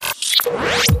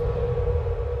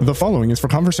The following is for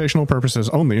conversational purposes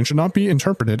only and should not be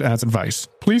interpreted as advice.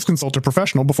 Please consult a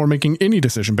professional before making any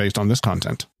decision based on this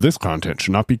content. This content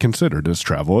should not be considered as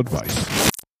travel advice.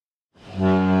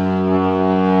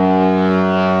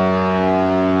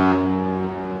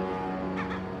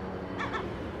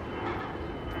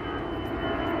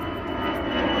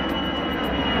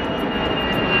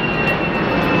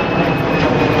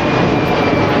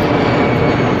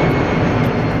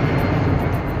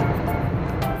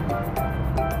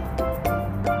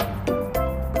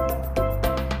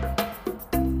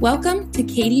 Welcome to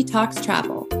Katie Talks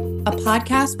Travel, a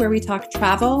podcast where we talk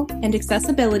travel and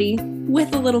accessibility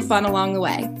with a little fun along the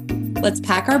way. Let's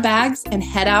pack our bags and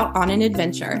head out on an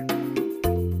adventure.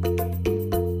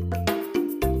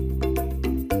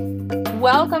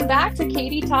 Welcome back to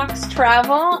Katie Talks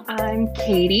Travel. I'm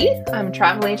Katie. I'm a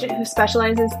travel agent who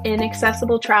specializes in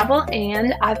accessible travel,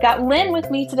 and I've got Lynn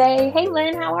with me today. Hey,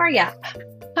 Lynn, how are you?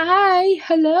 Hi,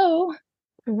 hello.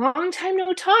 Long time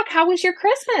no talk. How was your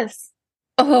Christmas?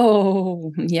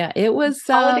 Oh, yeah, it was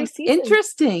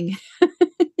interesting.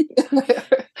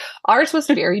 Ours was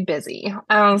very busy,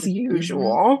 as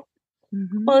usual.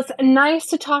 Mm-hmm. Well, it's nice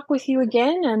to talk with you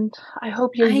again, and I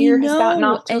hope your year has gotten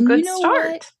off to a good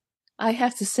start. What? I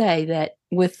have to say that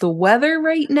with the weather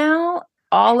right now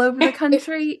all over the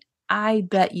country, I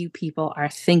bet you people are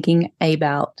thinking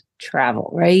about travel,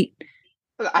 right?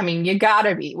 I mean, you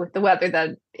gotta be with the weather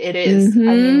that it is. Mm-hmm.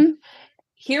 I mean,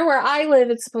 here where I live,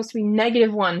 it's supposed to be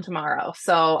 -1 tomorrow.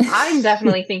 So I'm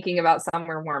definitely thinking about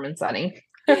somewhere warm and sunny.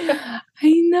 I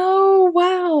know.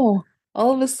 Wow.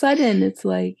 All of a sudden, it's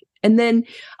like, and then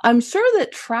I'm sure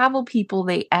that travel people,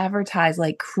 they advertise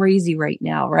like crazy right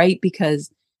now, right?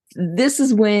 Because this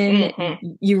is when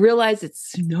you realize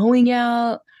it's snowing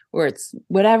out or it's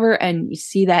whatever. And you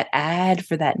see that ad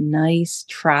for that nice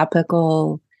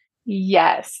tropical.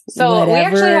 Yes. So whatever, we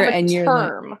actually have a and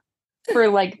term for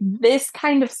like this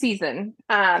kind of season.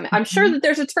 I'm sure that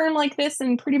there's a term like this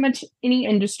in pretty much any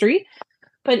industry,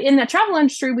 but in the travel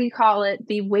industry, we call it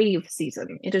the wave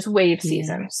season. It is wave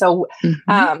season. So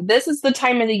this is the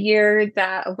time of the year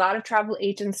that a lot of travel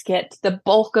agents get the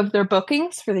bulk of their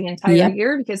bookings for the entire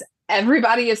year, because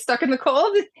everybody is stuck in the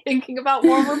cold thinking about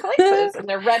warmer places and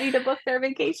they're ready to book their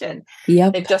vacation.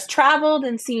 They've just traveled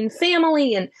and seen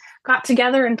family and got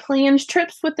together and planned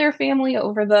trips with their family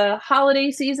over the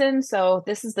holiday season. So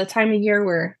this is the time of year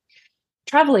where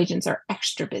travel agents are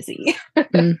extra busy.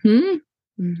 So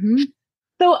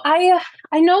I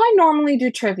know I normally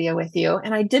do trivia with you,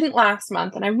 and I didn't last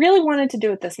month, and I really wanted to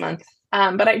do it this month.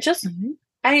 But I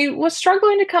was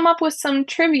struggling to come up with some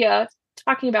trivia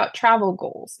talking about travel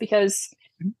goals because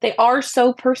they are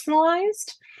so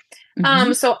personalized.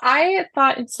 So I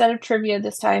thought instead of trivia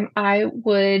this time, I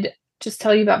would just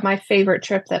tell you about my favorite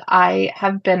trip that I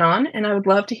have been on. And I would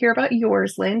love to hear about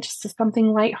yours, Lynn, just as something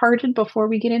lighthearted before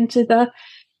we get into the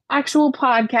actual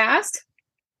podcast.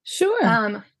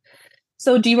 Sure.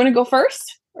 So do you want to go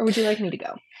first, or would you like me to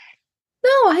go?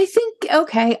 No, I think,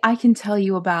 okay, I can tell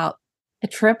you about a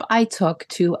trip I took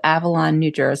to Avalon, New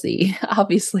Jersey.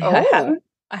 Obviously, I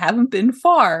haven't been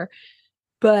far,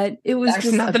 but it was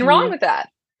There's nothing wrong with that.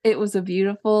 It was a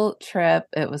beautiful trip.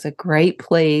 It was a great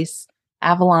place.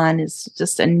 Avalon is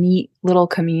just a neat little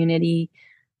community,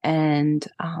 and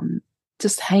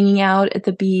just hanging out at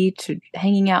the beach,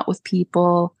 hanging out with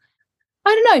people.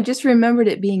 I don't know. I just remembered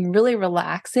it being really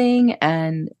relaxing,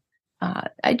 and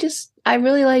I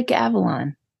really like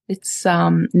Avalon. It's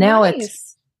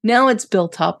now it's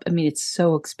built up. I mean, it's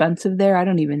so expensive there. I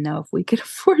don't even know if we could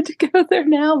afford to go there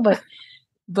now,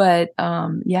 but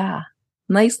yeah,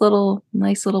 nice little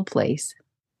place.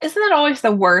 Isn't that always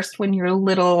the worst when you're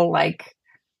little, like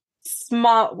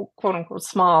small, quote unquote,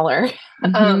 smaller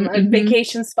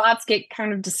vacation spots get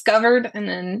kind of discovered and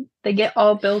then they get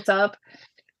all built up?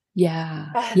 Yeah.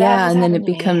 And then it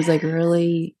becomes like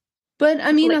really, but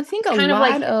I mean, I think a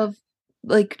lot of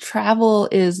like travel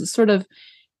is sort of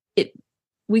it.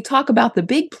 We talk about the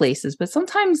big places, but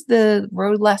sometimes the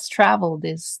road less traveled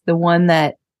is the one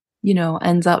that,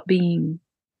 ends up being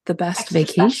the best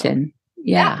vacation.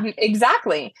 Yeah,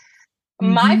 exactly.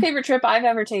 My favorite trip I've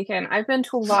ever taken, I've been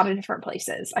to a lot of different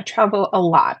places. I travel a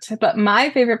lot, but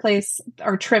my favorite place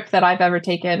or trip that I've ever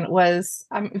taken was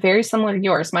very similar to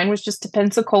yours. Mine was just to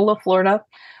Pensacola, Florida.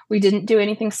 We didn't do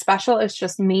anything special. It was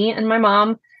just me and my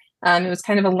mom. It was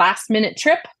kind of a last minute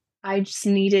trip. I just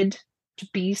needed to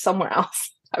be somewhere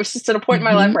else. I was just at a point in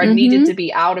my life where I needed to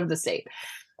be out of the state.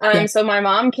 So my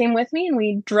mom came with me and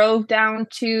we drove down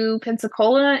to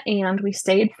Pensacola and we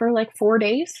stayed for like 4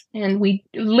 days, and we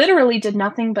literally did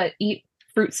nothing but eat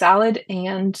fruit salad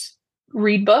and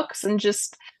read books and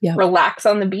just relax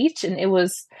on the beach. And it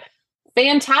was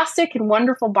fantastic and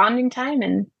wonderful bonding time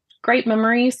and great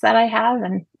memories that I have.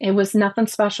 And it was nothing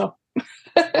special.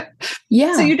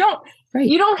 Yeah. So you don't Right.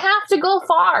 have to go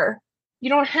far. You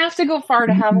don't have to go far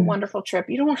to have a Mhm. wonderful trip.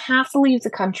 You don't have to leave the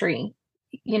country.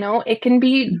 It can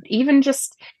be even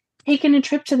just taking a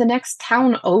trip to the next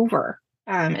town over,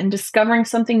 and discovering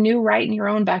something new right in your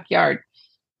own backyard.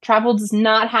 Travel does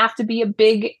not have to be a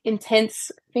big,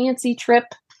 intense, fancy trip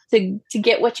to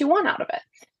get what you want out of it.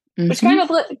 Which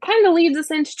Mhm. kind of leads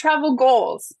us into travel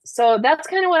goals. So that's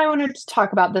kind of what I wanted to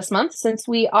talk about this month, since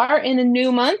we are in a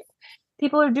new month.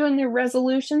 People are doing their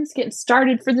resolutions, getting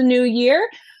started for the new year.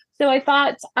 So I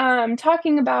thought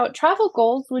talking about travel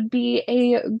goals would be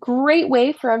a great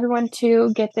way for everyone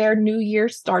to get their new year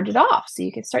started off. So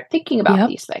you can start thinking about Yep.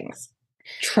 these things.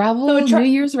 Travel New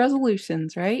Year's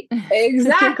resolutions, right?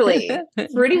 Exactly.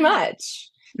 Pretty much.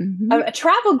 Mhm. A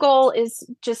travel goal is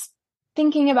just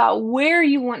thinking about where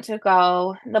you want to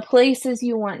go, the places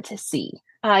you want to see.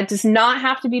 It does not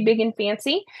have to be big and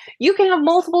fancy. You can have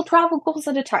multiple travel goals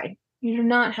at a time. You do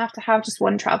not have to have just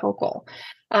one travel goal.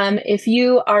 If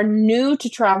you are new to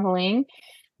traveling,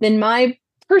 then my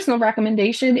personal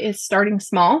recommendation is starting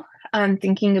small.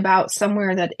 Thinking about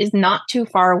somewhere that is not too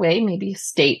far away, maybe a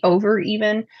state over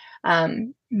even.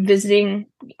 Visiting.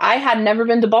 I had never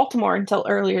been to Baltimore until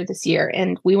earlier this year,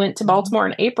 and we went to Baltimore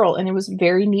in April, and it was a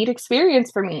very neat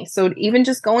experience for me. So even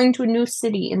just going to a new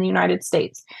city in the United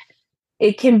States,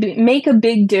 it can make a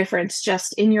big difference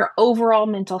just in your overall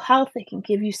mental health. It can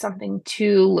give you something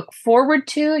to look forward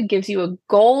to. It gives you a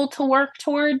goal to work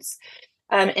towards,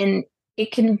 and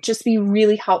it can just be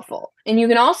really helpful. And you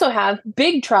can also have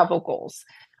big travel goals.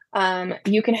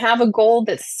 You can have a goal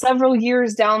that's several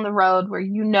years down the road where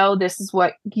you know this is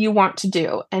what you want to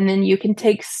do, and then you can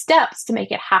take steps to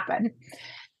make it happen.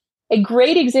 A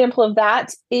great example of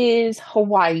that is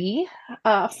Hawaii.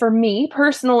 For me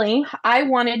personally, I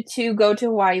wanted to go to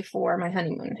Hawaii for my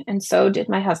honeymoon, and so did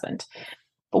my husband.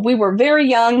 But we were very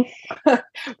young.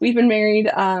 We've been married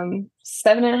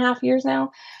 7.5 years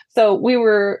now. So we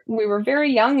were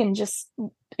very young, and just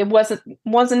it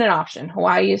wasn't an option.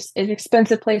 Hawaii is an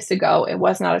expensive place to go. It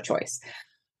was not a choice.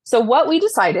 So what we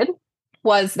decided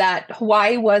was that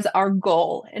Hawaii was our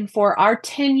goal, and for our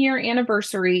 10-year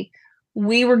anniversary,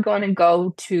 we were going to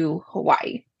go to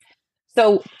Hawaii.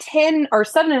 So 10 or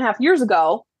 7.5 years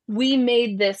ago, we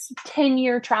made this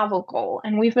 10-year travel goal,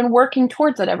 and we've been working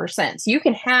towards it ever since. You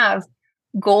can have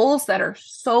goals that are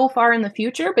so far in the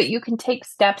future, but you can take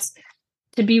steps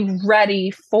to be ready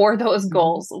for those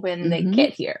goals when they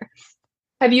get here.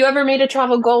 Have you ever made a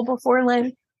travel goal before,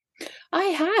 Lynn? I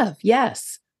have,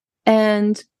 yes.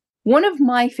 And one of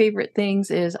my favorite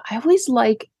things is I always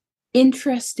like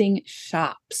interesting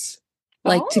shops.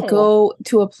 Like to go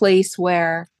to a place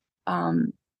where,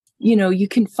 you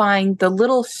can find the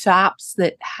little shops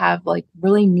that have like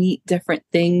really neat different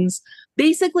things.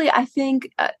 Basically, I think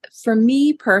for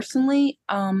me personally,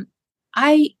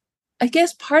 I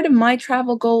guess part of my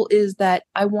travel goal is that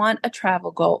I want a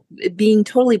travel goal, being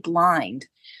totally blind,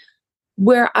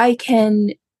 where I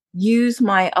can use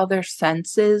my other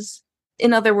senses.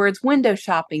 In other words, window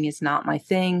shopping is not my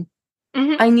thing.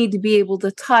 I need to be able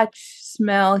to touch,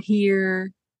 smell,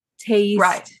 hear,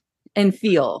 taste, and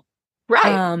feel.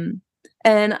 Right.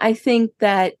 And I think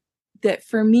that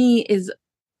for me is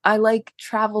I like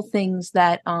travel things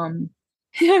that I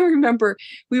remember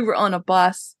we were on a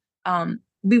bus.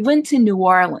 We went to New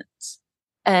Orleans,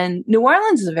 and New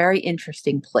Orleans is a very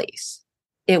interesting place.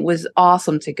 It was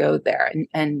awesome to go there,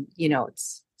 and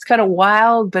it's kind of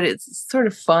wild, but it's sort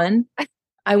of fun.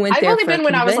 I went there for a convention.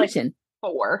 When I was like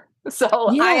 4.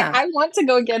 So yeah. I want to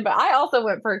go again, but I also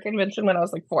went for a convention when I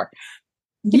was like 4.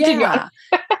 Yeah.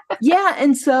 Yeah.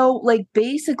 And so like,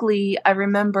 basically I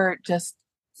remember just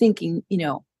thinking,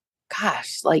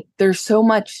 gosh, like there's so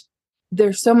much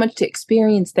to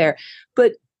experience there.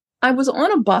 But I was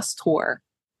on a bus tour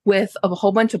with a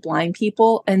whole bunch of blind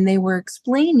people, and they were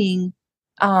explaining,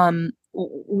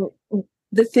 the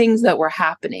things that were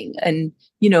happening and,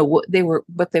 what they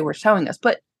were showing us.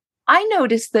 But I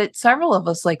noticed that several of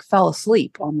us like fell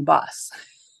asleep on the bus.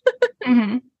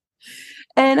 And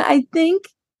I think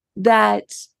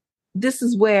that this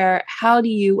is where, how do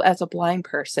you, as a blind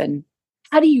person,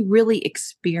 how do you really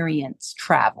experience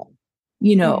travel?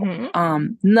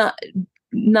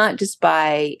 Not just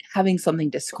by having something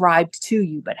described to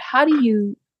you, but how do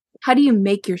you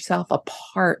make yourself a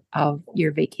part of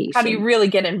your vacation? How do you really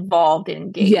get involved and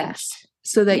engaged? Yes.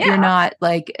 So that you're not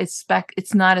like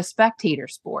it's not a spectator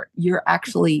sport. You're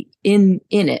actually in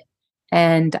it.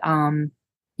 And I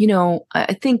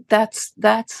think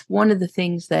that's one of the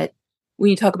things that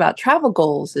when you talk about travel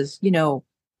goals is,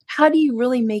 how do you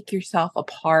really make yourself a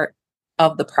part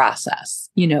of the process,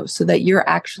 so that you're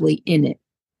actually in it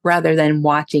rather than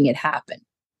watching it happen?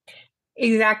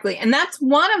 Exactly. And that's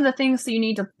one of the things that you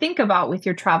need to think about with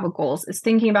your travel goals, is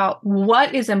thinking about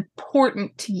what is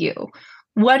important to you.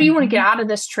 What do you want to get out of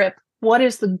this trip? What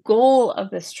is the goal of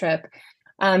this trip?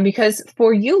 Because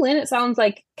for you, Lynn, it sounds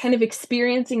like kind of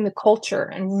experiencing the culture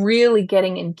and really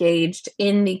getting engaged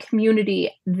in the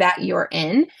community that you're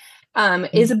in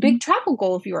is a big travel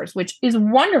goal of yours, which is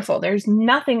wonderful. There's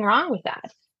nothing wrong with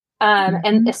that.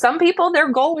 And some people,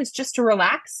 their goal is just to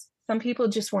relax. Some people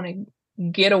just want to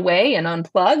get away and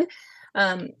unplug.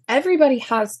 Everybody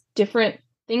has different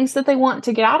things that they want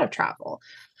to get out of travel.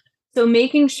 So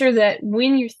making sure that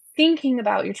when you're thinking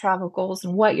about your travel goals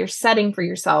and what you're setting for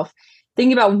yourself,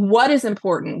 thinking about what is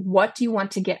important, what do you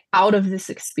want to get out of this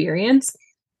experience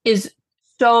is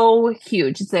so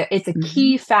huge. It's a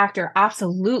key factor,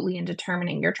 absolutely, in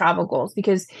determining your travel goals.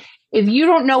 Because if you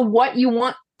don't know what you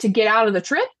want to get out of the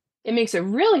trip, it makes it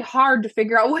really hard to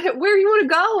figure out where you want to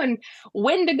go and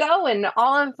when to go and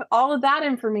all of that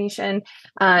information.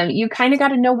 You kind of got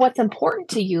to know what's important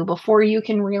to you before you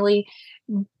can really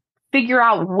figure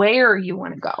out where you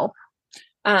want to go.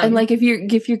 And like if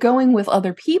you're going with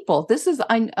other people, this is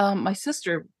my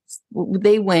sister.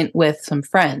 They went with some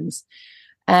friends,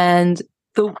 and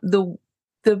the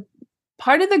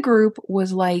part of the group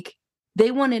was like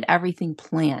they wanted everything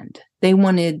planned. They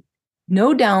wanted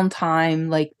no downtime.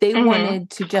 Like they wanted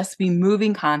to just be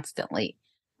moving constantly.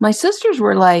 My sisters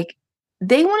were like,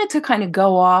 they wanted to kind of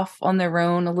go off on their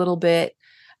own a little bit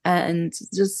and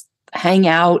just hang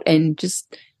out and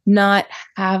just not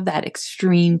have that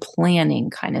extreme planning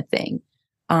kind of thing.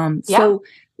 So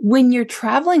when you're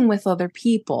traveling with other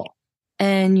people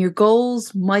and your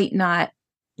goals might not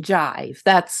jive,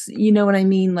 that's, you know what I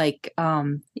mean? Like,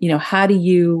 how do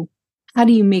you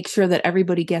make sure that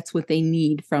everybody gets what they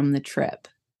need from the trip?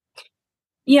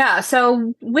 Yeah.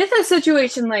 So with a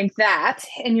situation like that,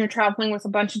 and you're traveling with a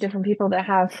bunch of different people that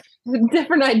have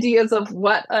different ideas of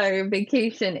what a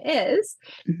vacation is,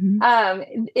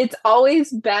 it's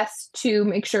always best to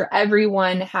make sure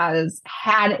everyone has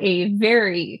had a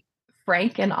very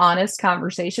frank and honest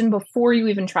conversation before you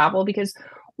even travel. Because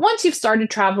once you've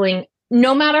started traveling,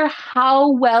 no matter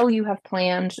how well you have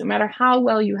planned, no matter how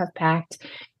well you have packed,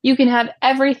 you can have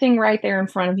everything right there in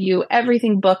front of you,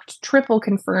 everything booked, triple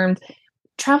confirmed.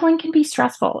 Traveling can be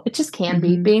stressful. It just can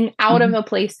be. Being out of a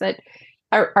place that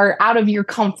are out of your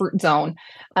comfort zone.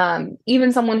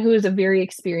 Even someone who is a very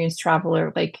experienced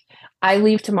traveler, like I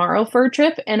leave tomorrow for a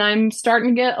trip and I'm starting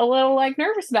to get a little like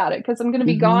nervous about it because I'm going to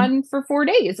be gone for 4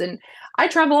 days, and I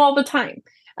travel all the time.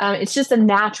 It's just a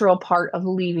natural part of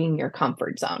leaving your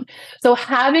comfort zone. So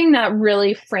having that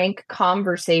really frank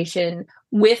conversation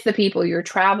with the people you're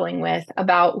traveling with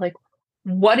about like,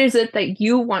 what is it that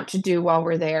you want to do while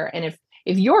we're there? And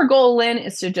if your goal, Lynn,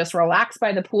 is to just relax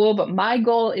by the pool, but my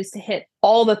goal is to hit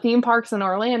all the theme parks in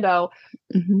Orlando,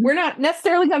 we're not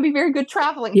necessarily going to be very good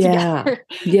traveling together.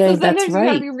 Yeah, so that's you right.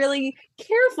 got to be really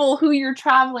careful who you're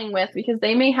traveling with, because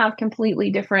they may have completely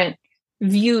different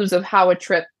views of how a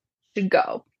trip should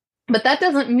go. But that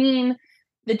doesn't mean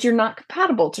that you're not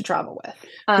compatible to travel with.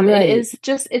 It is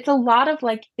just, it's a lot of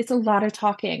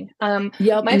talking. My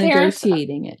Negotiating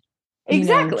negotiating it.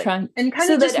 Exactly. And kind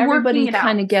so of just that everybody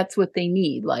kind of gets what they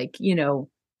need. Like,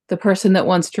 the person that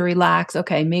wants to relax,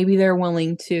 okay, maybe they're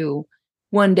willing to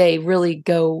one day really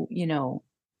go,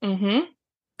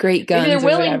 great guns or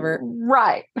whatever.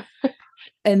 Right.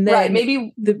 And then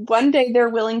maybe one day they're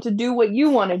willing to do what you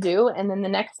want to do, and then the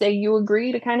next day you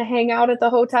agree to kind of hang out at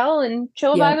the hotel and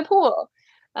chill by the pool.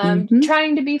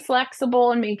 Trying to be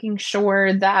flexible and making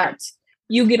sure that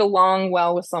you get along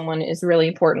well with someone is really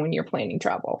important when you're planning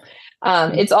travel.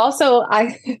 It's also,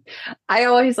 I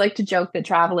always like to joke that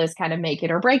travel is kind of make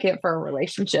it or break it for a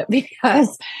relationship,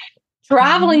 because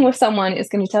traveling with someone is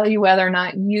going to tell you whether or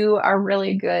not you are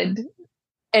really good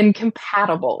and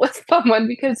compatible with someone,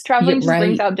 because traveling just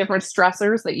brings out different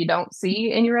stressors that you don't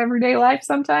see in your everyday life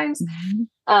sometimes.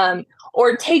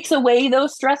 Or it takes away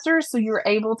those stressors, so you're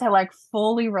able to like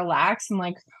fully relax and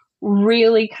like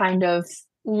really kind of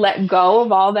let go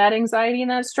of all that anxiety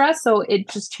and that stress. So it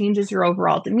just changes your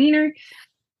overall demeanor.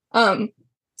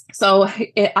 So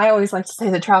I always like to say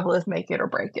that travel is make it or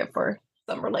break it for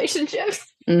some relationships.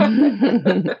 So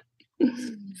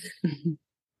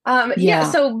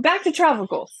back to travel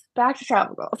goals.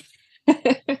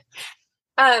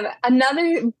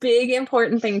 Another big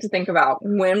important thing to think about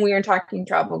when we are talking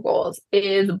travel goals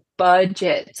is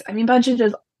budget. I mean, budget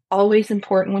is always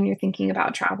important when you're thinking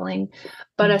about traveling,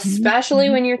 but especially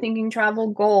when you're thinking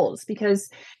travel goals, because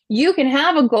you can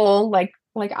have a goal like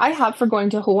like I have for going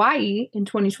to Hawaii in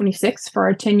 2026 for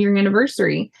our 10-year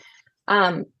anniversary.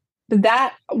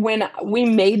 That when we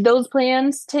made those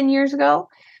plans 10 years ago,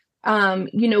 or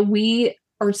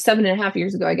 7.5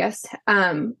 years ago, I guess,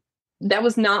 that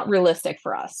was not realistic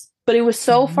for us. But it was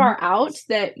so far out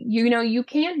that, you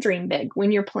can dream big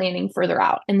when you're planning further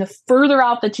out. And the further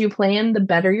out that you plan, the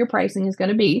better your pricing is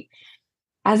going to be.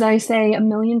 As I say a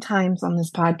million times on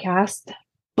this podcast,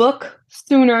 book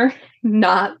sooner,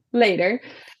 not later.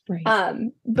 Right.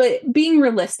 But being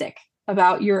realistic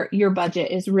about your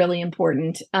budget is really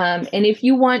important. And if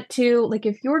you want to, like,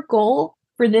 if your goal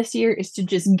for this year is to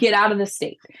just get out of the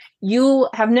state, you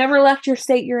have never left your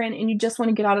state you're in and you just want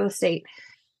to get out of the state,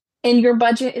 and your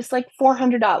budget is like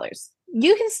 $400,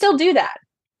 you can still do that.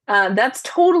 That's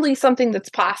totally something that's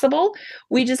possible.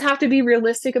 We just have to be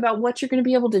realistic about what you're going to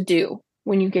be able to do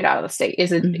when you get out of the state.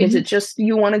 Is it just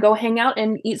you want to go hang out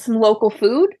and eat some local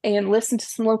food and listen to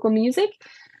some local music?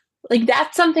 Like,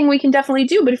 that's something we can definitely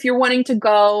do. But if you're wanting to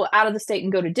go out of the state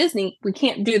and go to Disney, we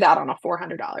can't do that on a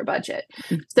 $400 budget.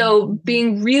 So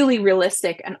being really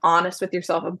realistic and honest with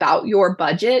yourself about your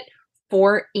budget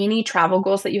for any travel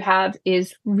goals that you have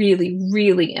is really,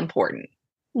 really important.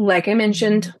 Like I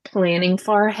mentioned, planning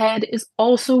far ahead is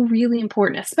also really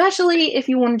important, especially if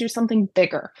you want to do something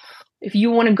bigger. If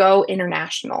you want to go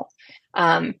international,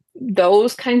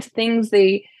 those kinds of things,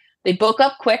 they book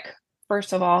up quick,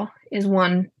 first of all, is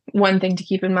one thing to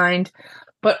keep in mind.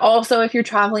 But also, if you're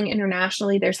traveling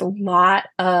internationally, there's a lot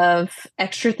of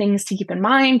extra things to keep in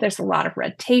mind. There's a lot of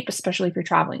red tape, especially if you're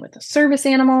traveling with a service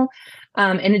animal.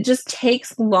 And it just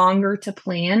takes longer to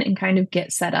plan and kind of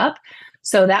get set up.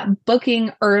 So that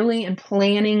booking early and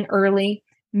planning early,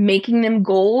 making them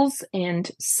goals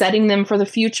and setting them for the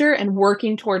future and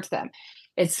working towards them.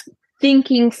 It's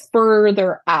thinking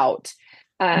further out.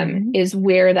 Is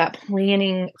where that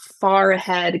planning far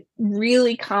ahead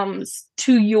really comes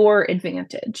to your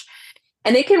advantage.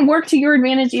 And it can work to your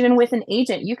advantage even with an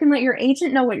agent. You can let your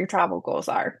agent know what your travel goals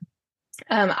are.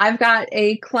 I've got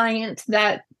a client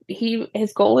that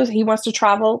his goal is he wants to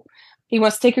travel. He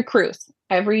wants to take a cruise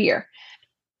every year.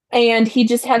 And he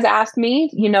just has asked me,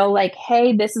 like,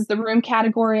 hey, this is the room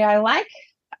category I like.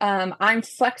 I'm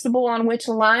flexible on which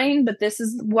line, but this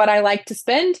is what I like to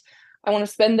spend. I want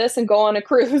to spend this and go on a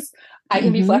cruise. I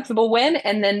can be flexible when.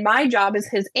 And then my job as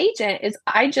his agent is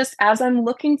as I'm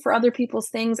looking for other people's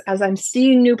things, as I'm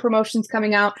seeing new promotions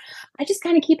coming out, I just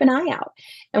kind of keep an eye out.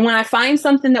 And when I find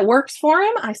something that works for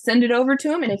him, I send it over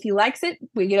to him. And if he likes it,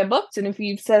 we get it booked. And if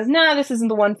he says, nah, this isn't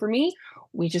the one for me,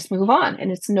 we just move on and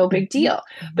it's no big deal.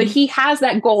 But he has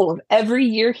that goal of every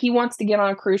year he wants to get on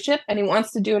a cruise ship and he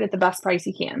wants to do it at the best price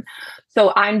he can.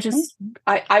 So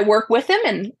I work with him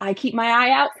and I keep my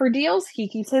eye out for deals. He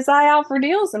keeps his eye out for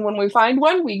deals. And when we find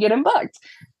one, we get him booked.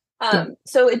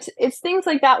 So it's things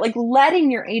like that, like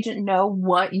letting your agent know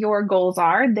what your goals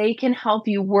are. They can help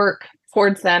you work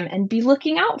towards them and be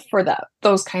looking out for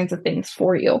those kinds of things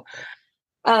for you.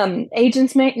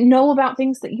 Agents might know about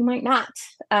things that you might not.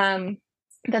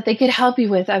 That they could help you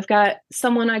with. I've got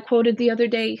someone I quoted the other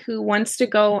day who wants to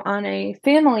go on a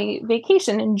family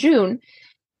vacation in June,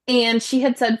 and she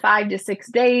had said 5 to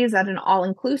 6 days at an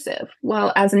all-inclusive.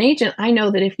 Well, as an agent, I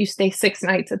know that if you stay 6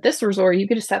 nights at this resort, you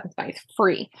get a 7th night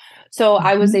free. So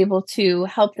I was able to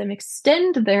help them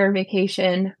extend their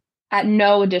vacation at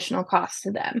no additional cost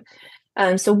to them.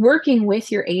 So working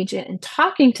with your agent and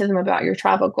talking to them about your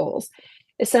travel goals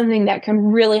is something that can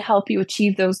really help you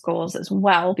achieve those goals as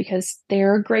well, because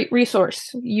they're a great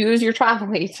resource. Use your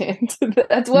travel agent.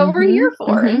 That's what we're here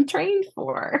for and trained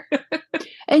for.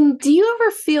 And do you ever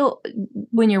feel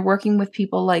when you're working with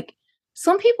people, like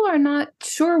some people are not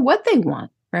sure what they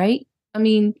want, right? I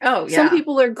mean, some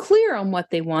people are clear on what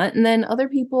they want, and then other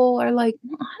people are like,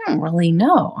 well, I don't really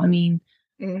know. I mean,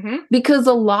 because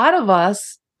a lot of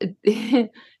us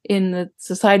in the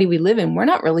society we live in, we're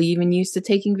not really even used to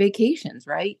taking vacations,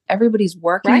 right? Everybody's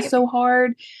working so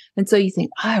hard. And so you think,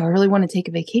 I really want to take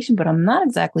a vacation, but I'm not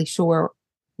exactly sure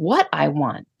what I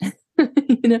want.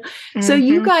 So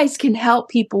you guys can help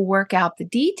people work out the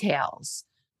details.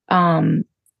 So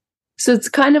it's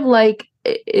kind of like,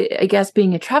 I guess,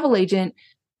 being a travel agent,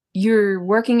 you're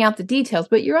working out the details,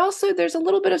 but there's a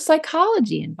little bit of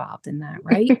psychology involved in that,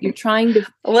 right? You're trying to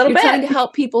trying to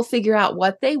help people figure out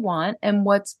what they want and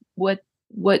what would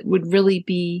really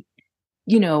be,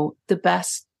 the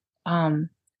best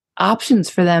options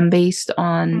for them based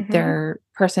on their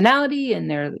personality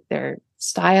and their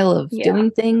style of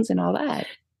doing things and all that.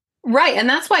 Right. And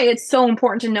that's why it's so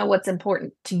important to know what's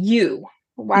important to you.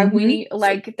 Why we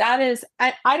like that is,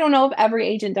 I don't know if every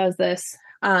agent does this,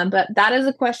 But that is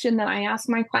a question that I ask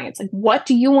my clients, like, what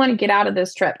do you want to get out of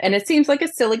this trip? And it seems like a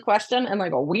silly question and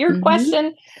like a weird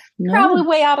question, probably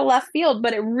way out of left field,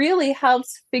 but it really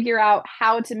helps figure out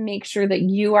how to make sure that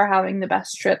you are having the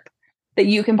best trip that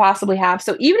you can possibly have.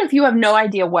 So even if you have no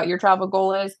idea what your travel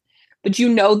goal is, but you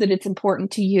know that it's important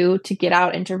to you to get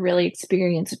out and to really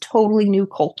experience a totally new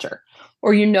culture,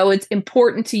 or you know it's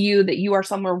important to you that you are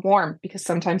somewhere warm, because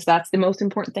sometimes that's the most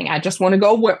important thing. I just want to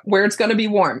go where it's going to be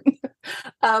warm.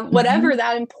 Whatever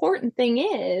that important thing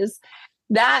is,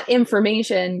 that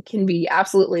information can be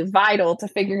absolutely vital to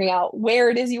figuring out where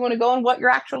it is you want to go and what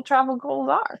your actual travel goals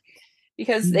are,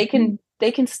 because they can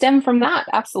stem from that.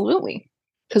 Absolutely.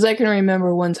 Because I can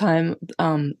remember one time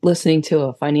listening to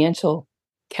a financial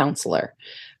counselor,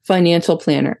 financial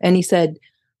planner, and he said,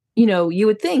 you know, you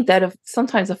would think that if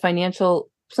sometimes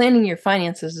planning your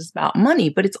finances is about money,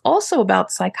 but it's also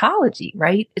about psychology,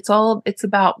 right? It's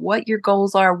about what your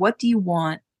goals are. What do you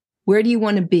want? Where do you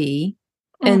want to be?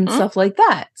 And stuff like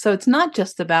that. So it's not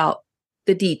just about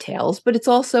the details, but it's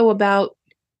also about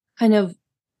kind of,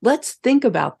 let's think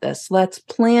about this. Let's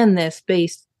plan this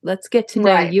let's get to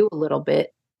know you a little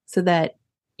bit so that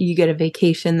you get a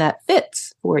vacation that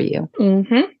fits for you.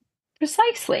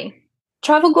 Precisely.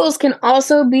 Travel goals can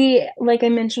also be, like I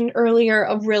mentioned earlier,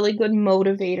 a really good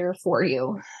motivator for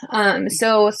you.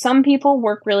 So some people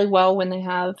work really well when they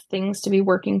have things to be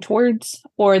working towards,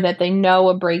 or that they know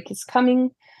a break is coming.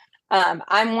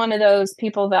 I'm one of those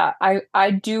people that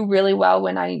I do really well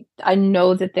when I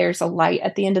know that there's a light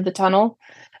at the end of the tunnel.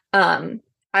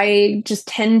 I just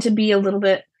tend to be a little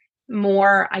bit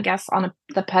more, I guess, on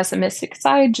the pessimistic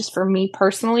side, just for me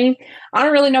personally. I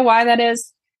don't really know why that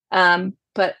is.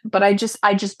 But I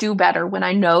just do better when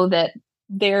I know that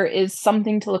there is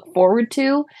something to look forward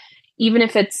to, even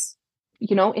if it's,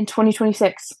 you know, in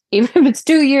 2026, even if it's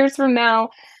 2 years from now.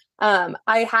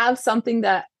 I have something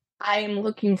that I am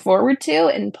looking forward to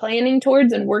and planning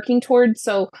towards and working towards.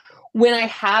 So when I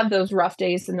have those rough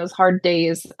days and those hard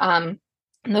days, and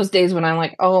those days when I'm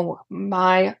like, oh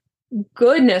my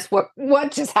goodness,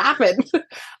 what just happened?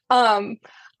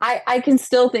 I can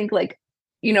still think like,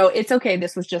 you know, it's okay.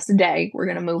 This was just a day. We're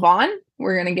going to move on.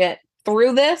 We're going to get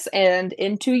through this. And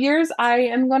in 2 years, I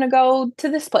am going to go to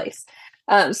this place.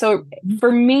 So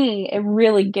for me, it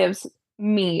really gives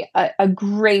me a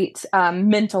great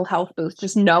mental health boost,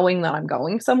 just knowing that I'm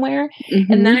going somewhere.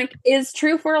 And that is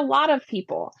true for a lot of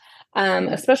people,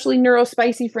 especially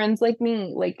neurospicy friends like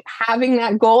me. Like having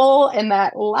that goal and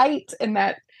that light and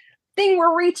that thing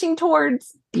we're reaching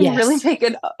towards can really make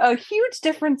a huge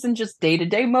difference in just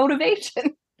day-to-day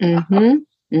motivation.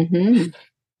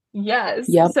 Yes.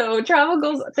 Yep. So travel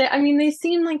goals, they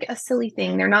seem like a silly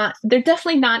thing. They're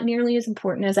definitely not nearly as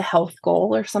important as a health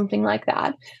goal or something like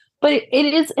that. But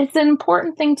it's an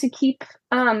important thing to keep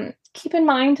in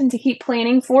mind and to keep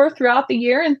planning for throughout the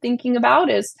year and thinking about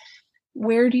is,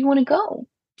 where do you want to go?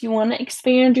 Do you want to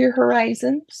expand your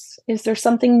horizons? Is there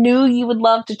something new you would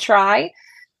love to try?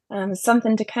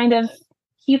 Something to kind of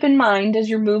keep in mind as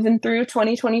you're moving through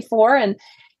 2024. And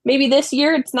maybe this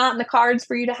year it's not in the cards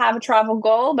for you to have a travel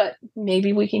goal, but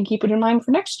maybe we can keep it in mind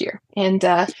for next year. And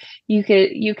you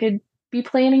could be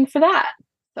planning for that.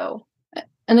 So,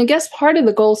 and I guess part of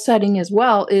the goal setting as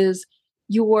well is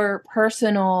your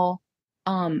personal,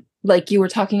 like you were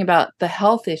talking about the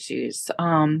health issues.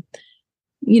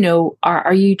 You know,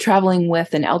 are you traveling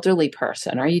with an elderly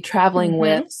person? Are you traveling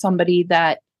with somebody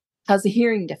that has a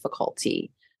hearing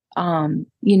difficulty? You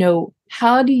know,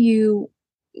 how do you,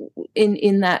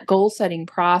 in that goal setting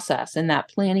process and that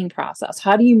planning process,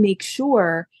 how do you make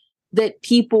sure that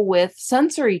people with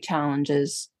sensory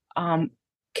challenges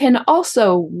can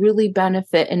also really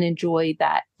benefit and enjoy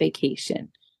that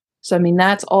vacation? So, I mean,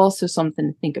 that's also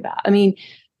something to think about. I mean,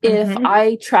 if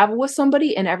I travel with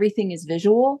somebody and everything is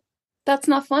visual, that's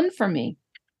not fun for me.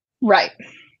 Right.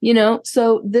 You know,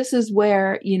 so this is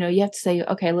where, you know, you have to say,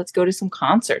 okay, let's go to some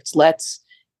concerts. Let's,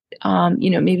 you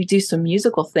know, maybe do some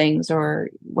musical things or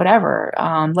whatever.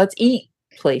 Let's eat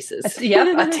places.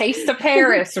 A taste of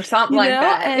Paris or something like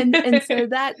that. and so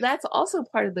that's also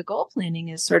part of the goal planning,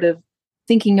 is sort of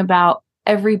thinking about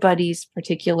everybody's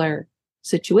particular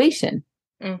situation.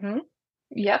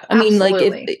 Yep. I mean, like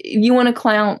if you want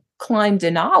to climb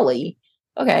Denali,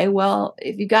 okay, well,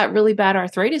 if you got really bad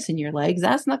arthritis in your legs,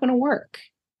 that's not going to work.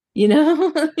 You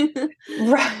know?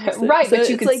 Right. Right. But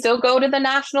you can still go to the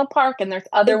national park, and there's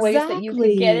other ways that you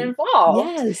can get involved.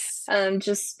 Yes.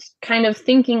 Just kind of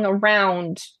thinking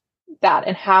around that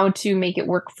and how to make it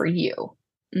work for you.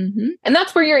 And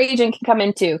that's where your agent can come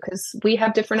in too, because we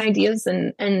have different ideas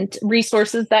and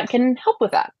resources that can help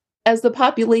with that. As the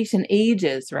population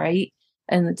ages, right?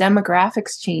 and the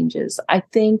demographics changes, I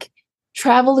think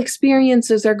travel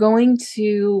experiences are going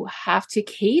to have to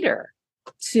cater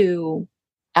to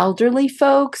elderly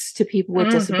folks, to people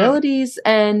with disabilities.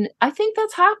 And I think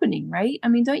that's happening, right? I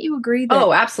mean, don't you agree that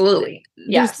Oh, absolutely.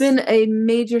 Yes. There's been a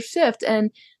major shift,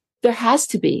 and there has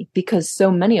to be, because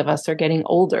so many of us are getting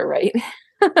older, right?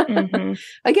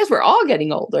 I guess we're all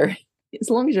getting older. As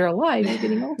long as you're alive, you're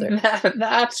getting older.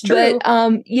 That's true.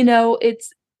 But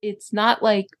it's not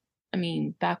like, I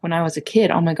mean, back when I was a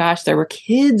kid, oh my gosh, there were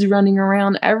kids running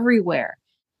around everywhere.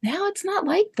 Now it's not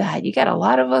like that. You got a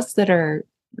lot of us that are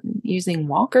using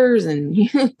walkers and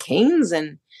canes.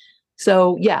 And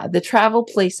so, yeah, the travel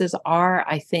places are,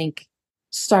 I think,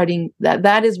 starting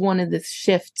that is one of the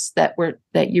shifts that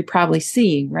you're probably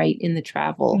seeing, right, in the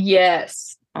travel.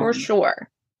 Yes, for sure.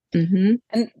 And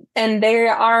they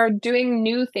are doing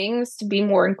new things to be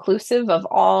more inclusive of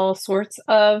all sorts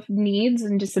of needs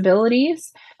and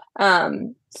disabilities.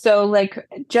 So like,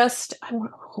 just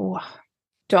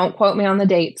don't quote me on the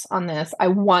dates on this. I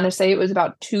want to say it was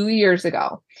about 2 years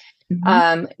ago.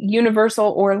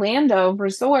 Universal Orlando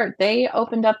Resort, they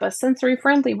opened up a sensory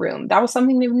friendly room. That was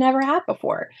something they've never had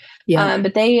before.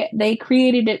 But they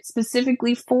created it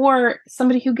specifically for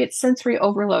somebody who gets sensory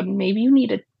overload. And maybe you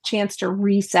need a chance to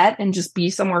reset and just be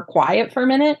somewhere quiet for a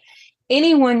minute.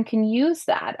 Anyone can use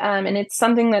that. And it's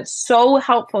something that's so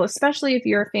helpful, especially if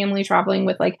you're a family traveling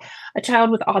with like a child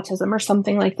with autism or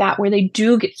something like that, where they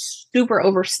do get super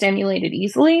overstimulated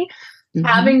easily.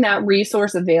 Having that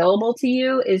resource available to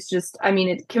you is just, I mean,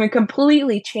 it can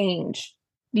completely change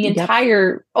the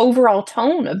entire overall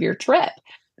tone of your trip,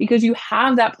 because you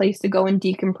have that place to go and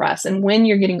decompress. And when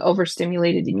you're getting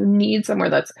overstimulated and you need somewhere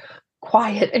that's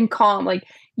quiet and calm, like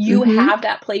you have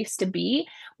that place to be.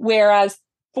 Whereas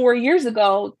 4 years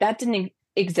ago, that didn't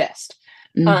exist.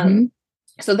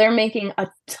 So they're making a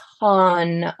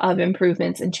ton of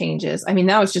improvements and changes. I mean,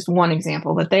 that was just one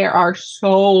example, but there are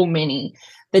so many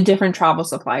the different travel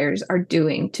suppliers are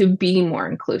doing to be more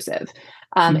inclusive,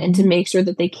 and to make sure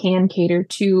that they can cater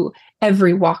to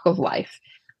every walk of life,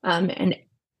 and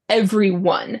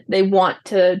everyone. They want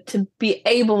to be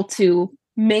able to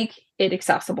make it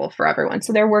accessible for everyone.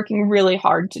 So they're working really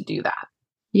hard to do that.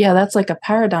 Yeah, that's like a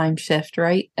paradigm shift,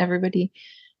 right? Everybody,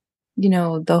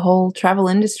 the whole travel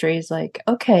industry is like,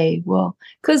 okay, well,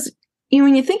 because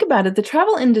when you think about it, the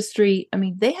travel industry, I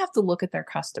mean, they have to look at their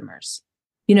customers.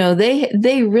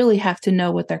 They really have to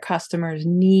know what their customers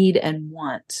need and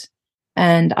want.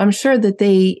 And I'm sure that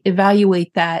they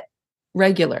evaluate that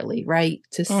regularly, right?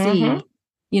 To see,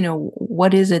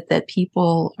 what is it that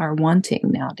people are wanting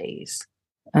nowadays.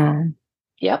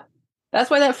 Yep. That's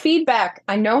why that feedback,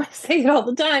 I know I say it all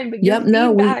the time, but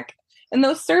feedback and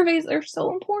those surveys are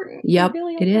so important. Yep,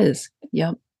 really it is.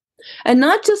 Yep. And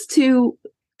not just to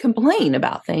complain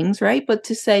about things, right? But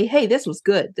to say, hey, this was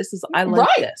good. I like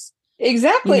this.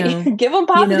 Exactly. Give them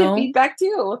positive feedback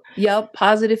too. Yep.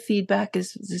 Positive feedback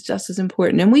is just as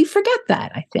important. And we forget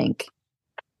that, I think.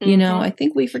 I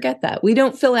think we forget that. We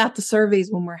don't fill out the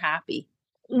surveys when we're happy.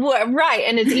 Well, right.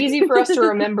 And it's easy for us to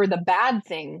remember the bad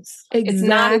things. Exactly. It's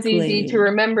not as easy to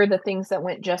remember the things that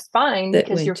went just fine,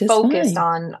 because you're focused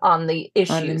on the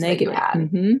issues that you had.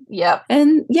 Yep.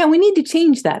 And we need to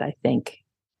change that, I think.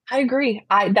 I agree.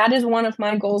 That is one of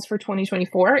my goals for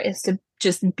 2024, is to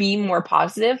just be more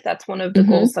positive. That's one of the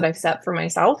goals that I've set for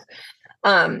myself.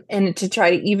 And to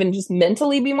try to even just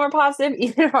mentally be more positive,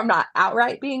 even if I'm not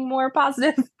outright being more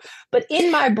positive, but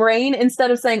in my brain,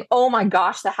 instead of saying, oh my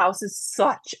gosh, the house is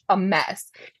such a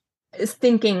mess, is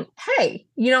thinking, hey,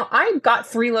 I got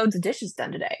 3 loads of dishes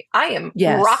done today. I am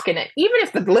rocking it. Even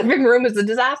if the living room is a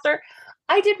disaster,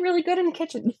 I did really good in the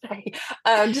kitchen today.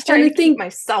 Just trying to keep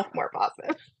myself more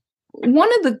positive.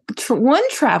 One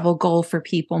travel goal for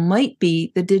people might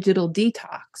be the digital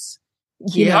detox.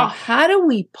 How do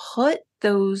we put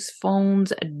those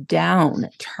phones down,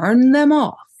 turn them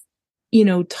off,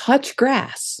 touch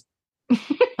grass?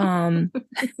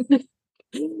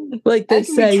 Like they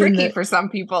say, tricky for some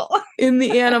people in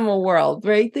the animal world,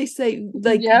 right? They say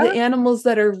the animals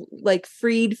that are like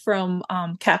freed from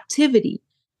captivity,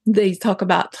 they talk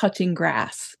about touching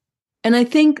grass. And I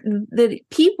think that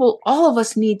all of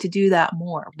us need to do that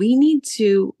more. We need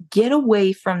to get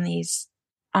away from these,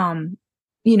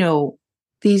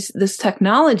 this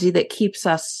technology that keeps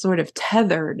us sort of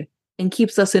tethered and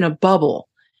keeps us in a bubble.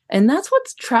 And that's what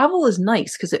travel is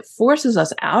nice, because it forces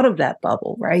us out of that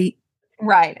bubble, right?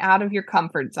 Right. Out of your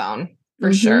comfort zone,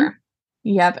 for sure.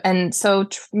 Yep. And so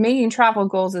making travel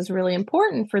goals is really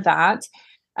important for that,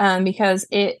 because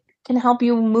it can help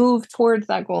you move towards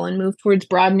that goal and move towards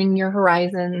broadening your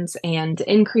horizons and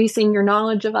increasing your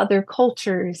knowledge of other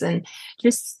cultures and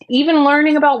just even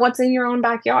learning about what's in your own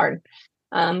backyard,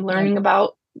 learning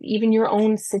about even your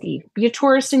own city. Be a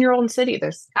tourist in your own city.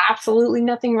 There's absolutely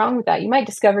nothing wrong with that. You might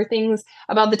discover things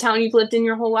about the town you've lived in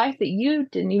your whole life that you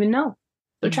didn't even know.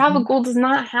 So travel goal does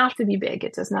not have to be big.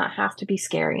 It does not have to be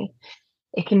scary.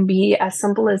 It can be as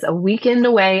simple as a weekend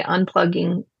away,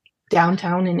 unplugging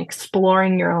downtown and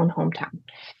exploring your own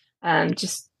hometown.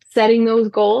 Just setting those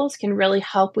goals can really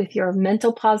help with your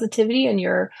mental positivity and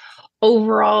your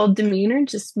overall demeanor,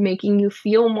 just making you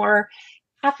feel more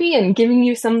happy and giving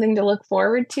you something to look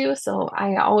forward to. So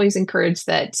I always encourage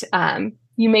that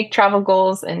you make travel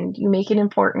goals and you make it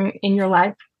important in your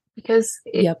life because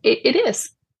it is.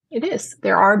 It is.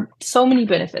 There are so many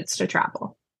benefits to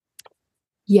travel.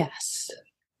 Yes.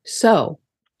 So,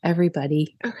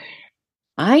 everybody,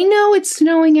 I know it's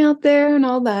snowing out there and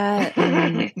all that.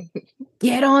 And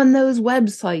get on those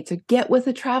websites or get with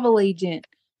a travel agent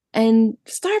and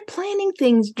start planning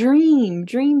things. Dream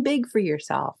big for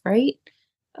yourself, right?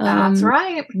 That's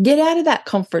right. Get out of that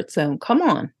comfort zone. Come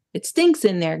on. It stinks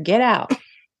in there. Get out.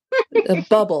 A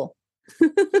bubble.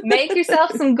 Make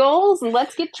yourself some goals and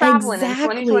let's get traveling in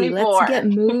 2024. Let's get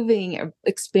moving,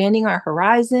 expanding our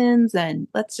horizons, and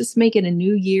let's just make it a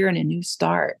new year and a new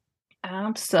start.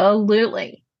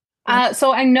 Absolutely.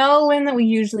 So I know, Lynn, that we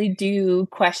usually do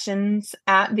questions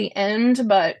at the end,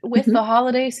 but with the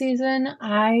holiday season,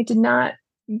 I did not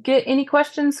get any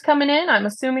questions coming in. I'm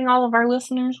assuming all of our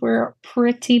listeners were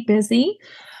pretty busy.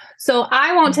 So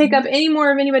I won't take up any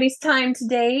more of anybody's time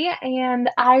today.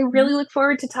 And I really look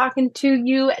forward to talking to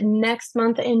you next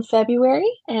month in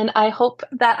February. And I hope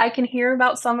that I can hear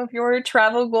about some of your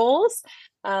travel goals.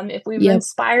 If we've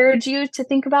inspired you to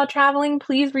think about traveling,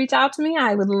 please reach out to me.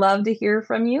 I would love to hear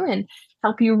from you and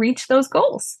help you reach those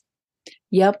goals.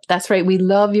 Yep, that's right. We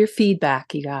love your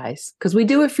feedback, you guys, because we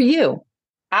do it for you.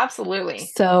 Absolutely.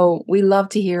 So we love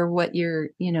to hear what your,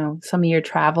 some of your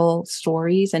travel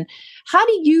stories and how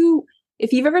do you,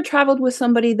 if you've ever traveled with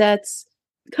somebody that's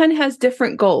kind of has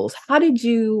different goals, how did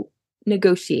you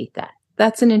negotiate that?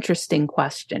 That's an interesting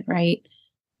question, right?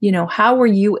 How were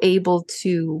you able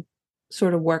to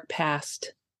sort of work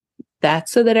past that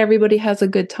so that everybody has a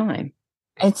good time?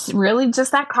 It's really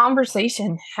just that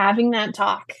conversation, having that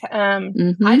talk.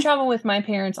 I travel with my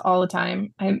parents all the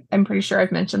time. I'm pretty sure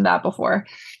I've mentioned that before.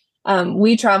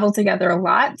 We travel together a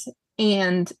lot,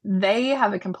 and they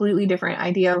have a completely different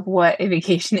idea of what a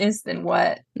vacation is than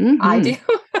what I do.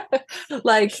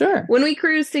 When we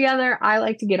cruise together, I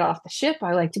like to get off the ship.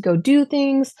 I like to go do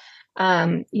things.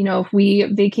 If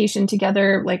we vacation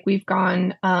together, like we've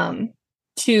gone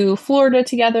to Florida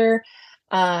together.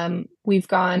 We've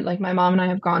gone, like my mom and I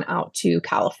have gone out to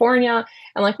California,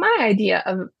 and like my idea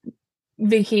of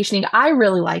vacationing, I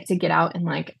really like to get out and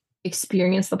like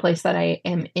experience the place that I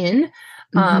am in.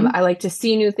 I like to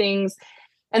see new things.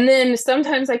 And then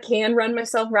sometimes I can run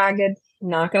myself ragged.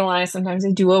 Not gonna lie, sometimes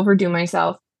I do overdo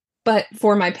myself. But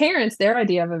for my parents, their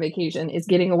idea of a vacation is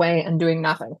getting away and doing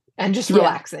nothing and just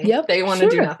relaxing. Yep. They want to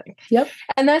do nothing. Yep.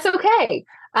 And that's okay.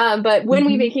 But when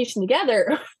we vacation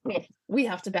together, we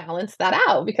have to balance that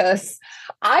out because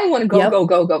I want to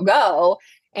go.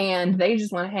 And they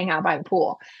just want to hang out by the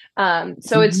pool.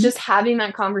 So it's just having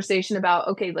that conversation about,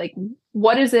 okay, like,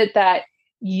 what is it that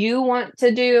you want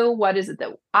to do? What is it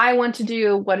that I want to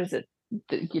do? What is it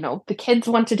the kids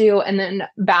want to do? And then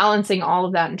balancing all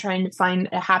of that and trying to find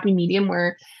a happy medium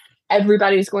where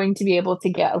everybody's going to be able to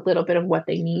get a little bit of what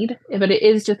they need. But it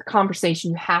is just a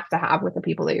conversation you have to have with the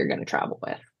people that you're going to travel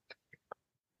with.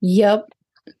 Yep.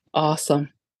 Awesome.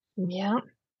 Yeah.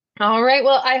 All right.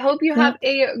 Well, I hope you have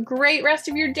a great rest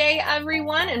of your day,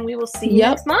 everyone, and we will see you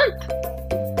next month.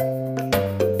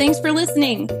 Thanks for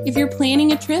listening. If you're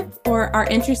planning a trip or are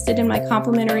interested in my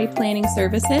complimentary planning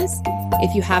services,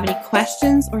 if you have any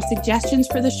questions or suggestions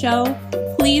for the show,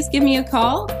 please give me a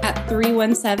call at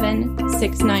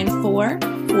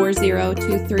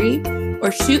 317-694-4023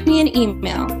 or shoot me an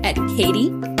email at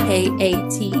Katie,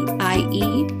 Katie.white,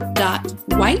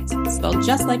 spelled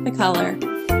just like the color,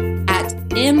 at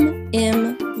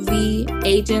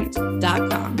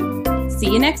mmvagent.com.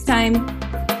 See you next time.